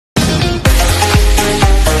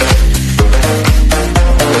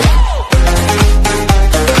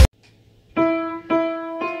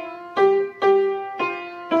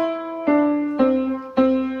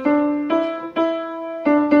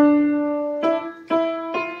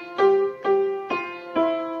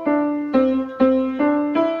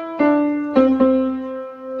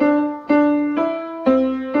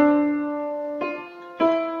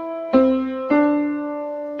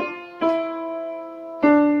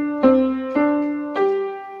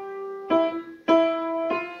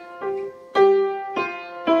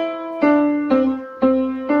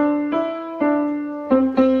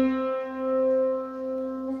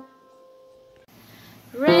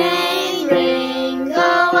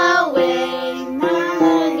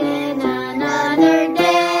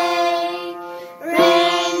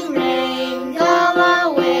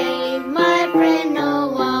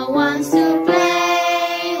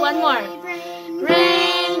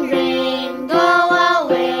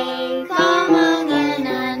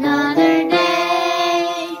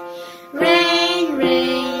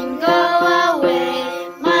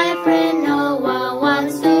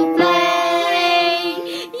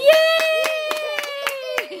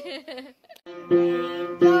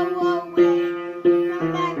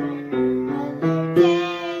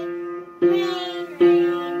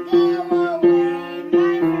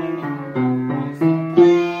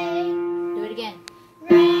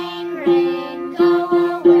Rain, rain, go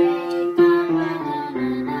away, come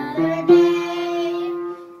again another day.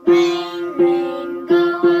 Rain, rain, go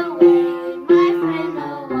away, my friend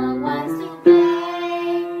Noah wants to play.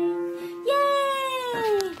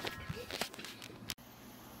 Yay!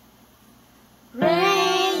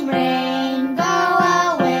 Rain, rain, go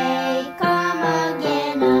away, come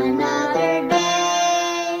again another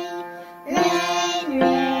day. Rain,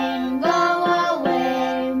 rain, go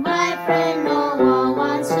away, my friend Noah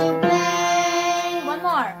wants to play. One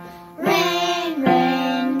more. Rain,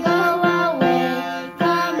 rain, go away,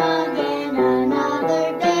 come again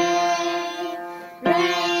another day.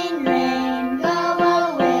 Rain, rain, go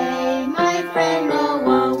away, my friend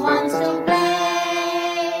Noah wants to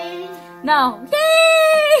play. Now,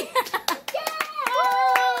 yay!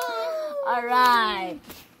 All right.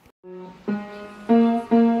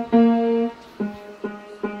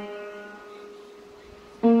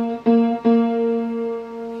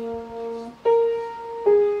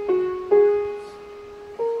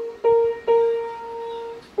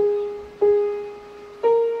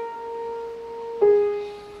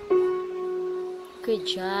 Good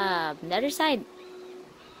job. The other side.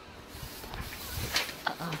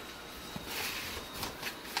 Uh-oh.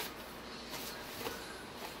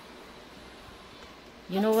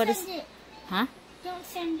 You know what is? Send it. Huh? Don't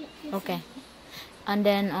send it. Just Okay. send it. And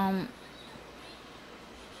then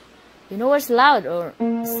you know what's loud or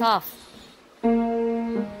soft?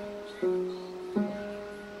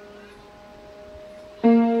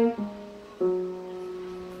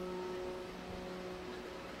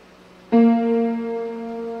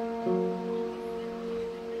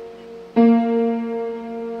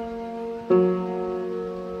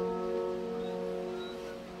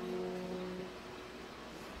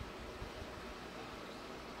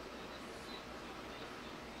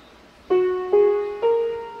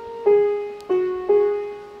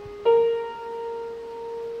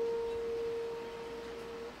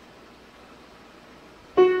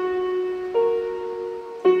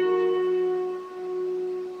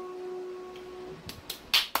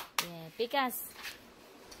 Yeah, because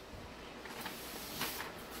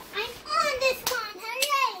I'm on this one.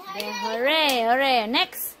 Hooray! yeah, Hooray! hooray, hooray.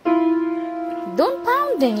 Next. Don't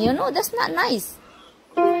pounding, you know, that's not nice.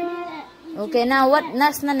 Okay, now what?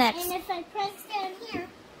 Next na next. And if I press down here,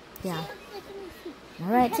 Yeah. see,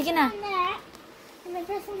 Alright, sige na. on that, and I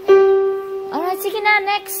press on that. Alright, sige na.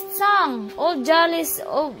 Next song.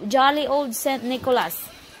 Jolly Old Saint Nicholas.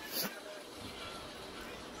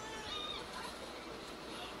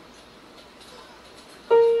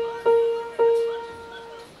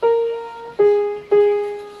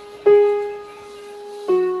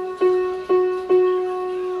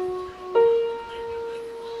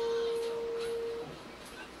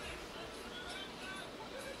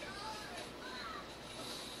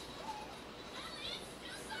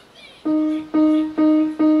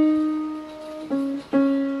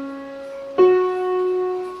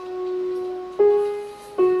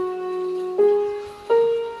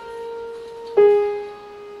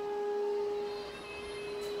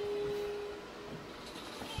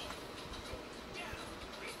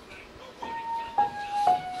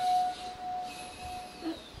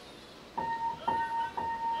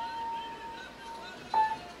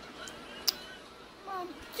 Mom,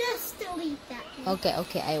 just delete that one. Okay,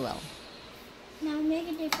 okay, I will. Now make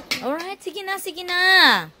a different one. Alright, sige na, sige na.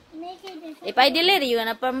 Make a different If I delete it, you're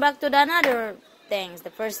gonna come back to the another things,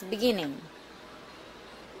 the first beginning.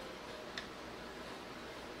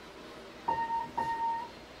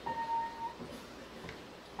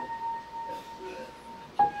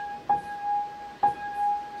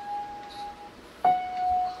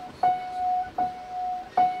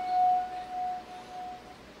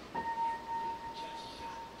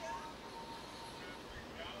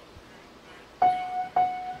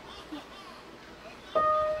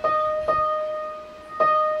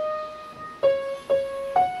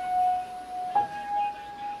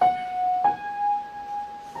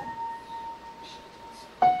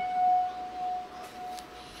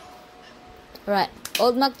 Right,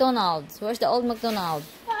 Old MacDonald's. Where's the Old MacDonald?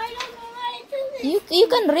 I don't know how to do this. You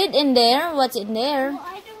can read in there. What's in there? Well,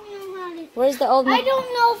 I don't know how to. Where's the Old I Mac?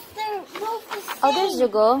 don't know if they're both the same. Oh, there you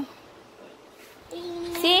go.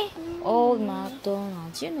 Mm, See? Old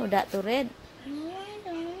MacDonald's. You know that to read. No, I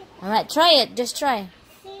don't. Alright, try it. Just try.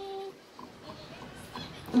 See?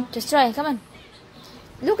 Just try. Come on.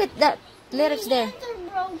 Look at that lyrics there. My hands are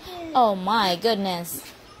broken. Oh my goodness.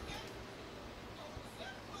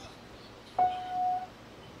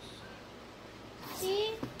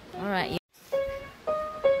 See? Alright.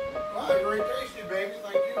 Wow, very tasty, baby.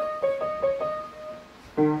 Thank you.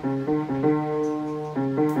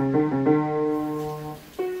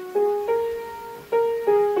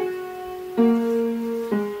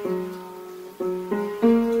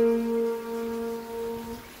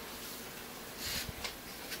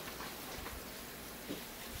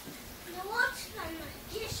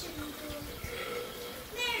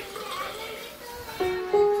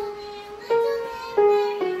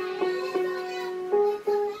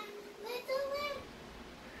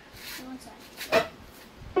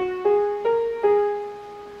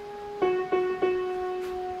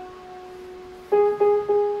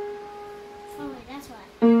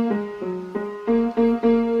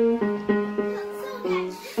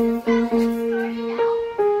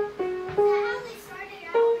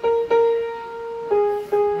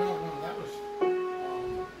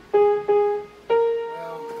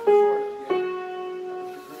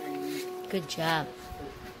 job.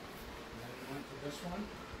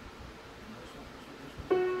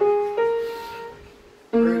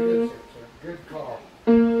 Very good, Sipsa. Good call.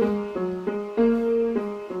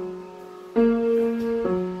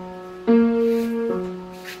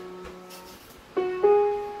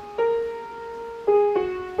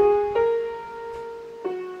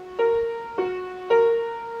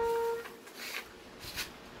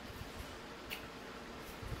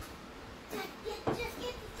 Just get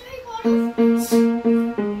the 3 bottles.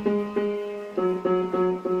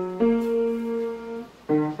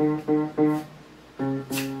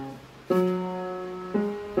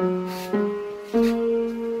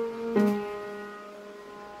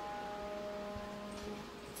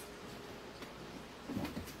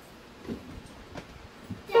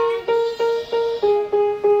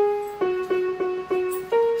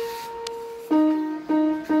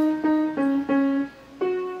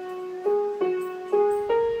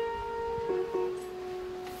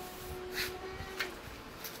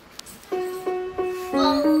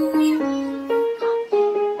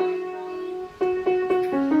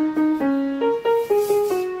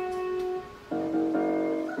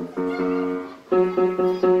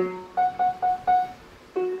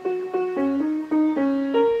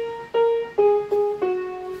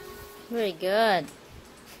 Very good.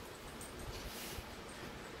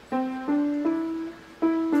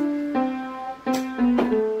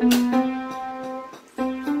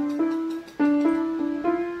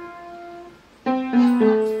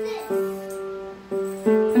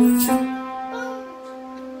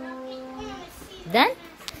 Done?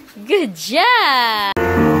 Good job!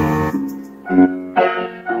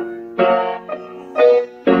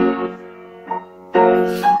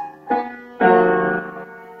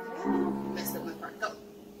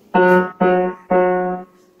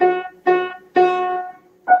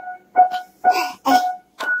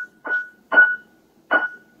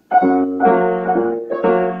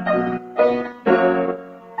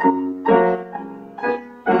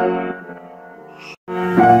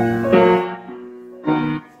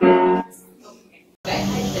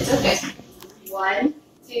 It's okay. 1,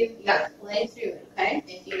 2, you got to play through it, okay?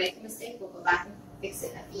 If you make a mistake, we'll go back and fix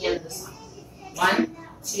it at the end of the song. 1,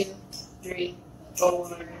 2, 3,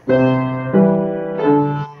 4.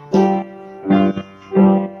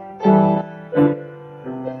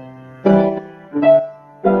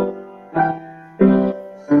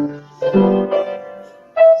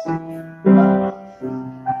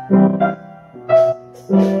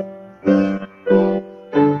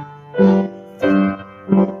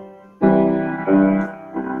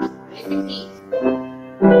 Repeat.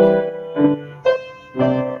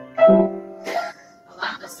 Hold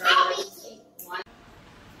on, let's start with 1.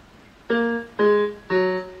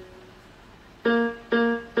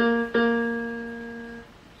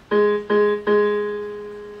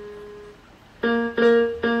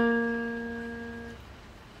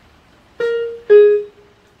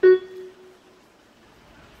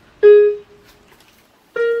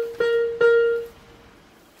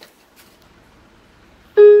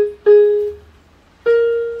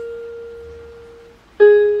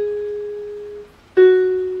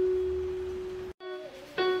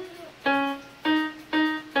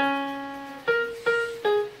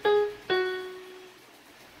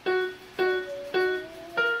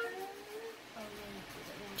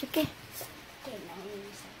 It's okay.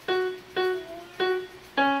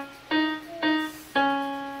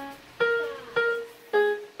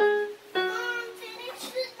 Mom, finish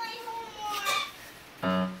with my homework.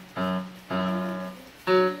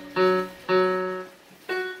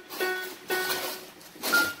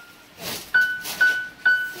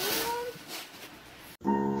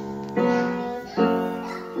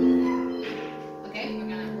 Okay,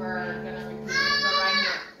 we're gonna repeat. Go right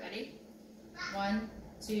here. Ready? 1,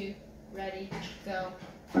 2, ready, go.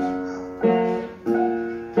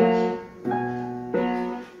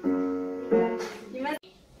 You must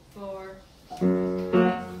 4.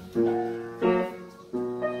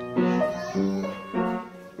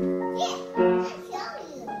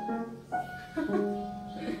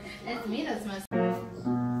 It's me that's messing.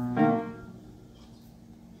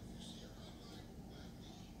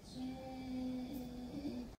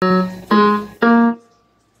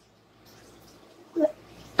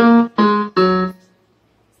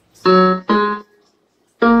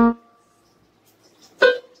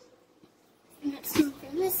 Let's move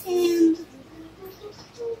in this hand.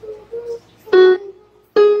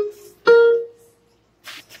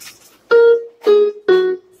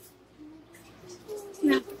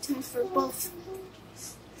 Now pretend for both.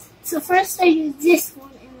 So first I do this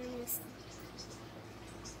one and then this one.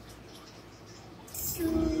 So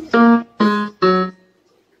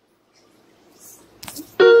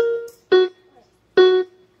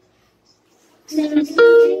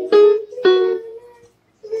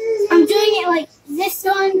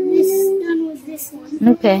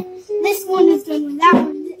Okay. This one is done with that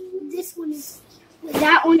one. This one is with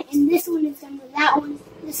that one, and this one is done with that one.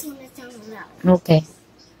 This one is done with that one. Okay.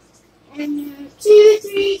 And 2,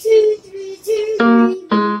 3, 2, 3, 2, 3.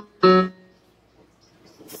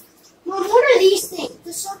 Mom, what are these things?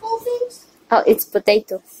 The circle things? Oh, it's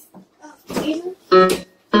potato. Oh, potato?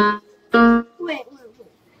 Wait.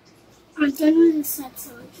 I'm done with the set,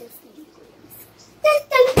 so I just need to dun,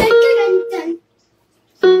 dun, dun, dun, dun.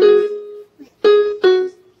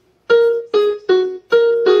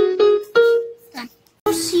 Done.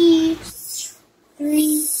 C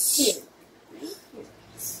 3 2.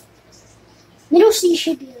 Middle C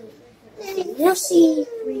should be middle C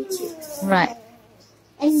 3 2. Right.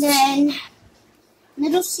 And then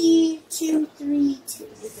middle C 2 3 2.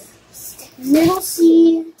 Middle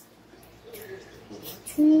C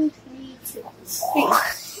 2 3 2.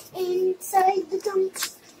 Inside the dunk.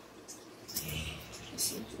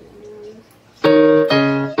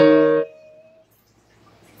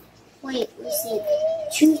 Wait, let's see.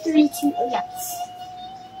 2 3 2. Oh yeah.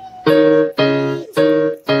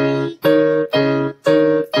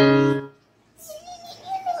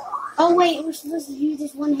 Oh wait, we're supposed to do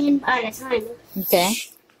this one hand at a time. Okay.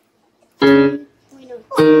 Wait, no.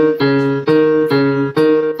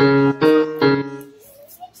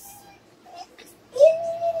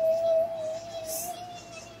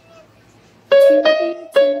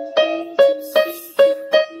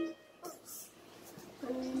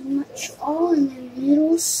 Much all in the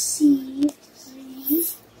middle C 3.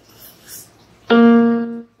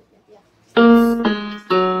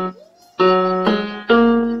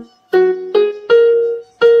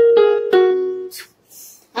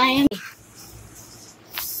 I am.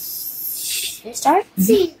 Should I start?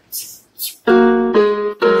 C.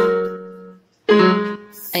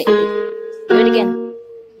 Hey, do it again.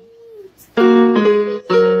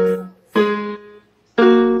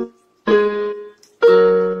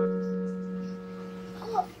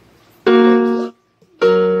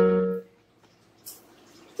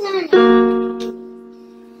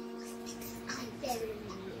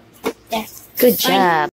 Good job.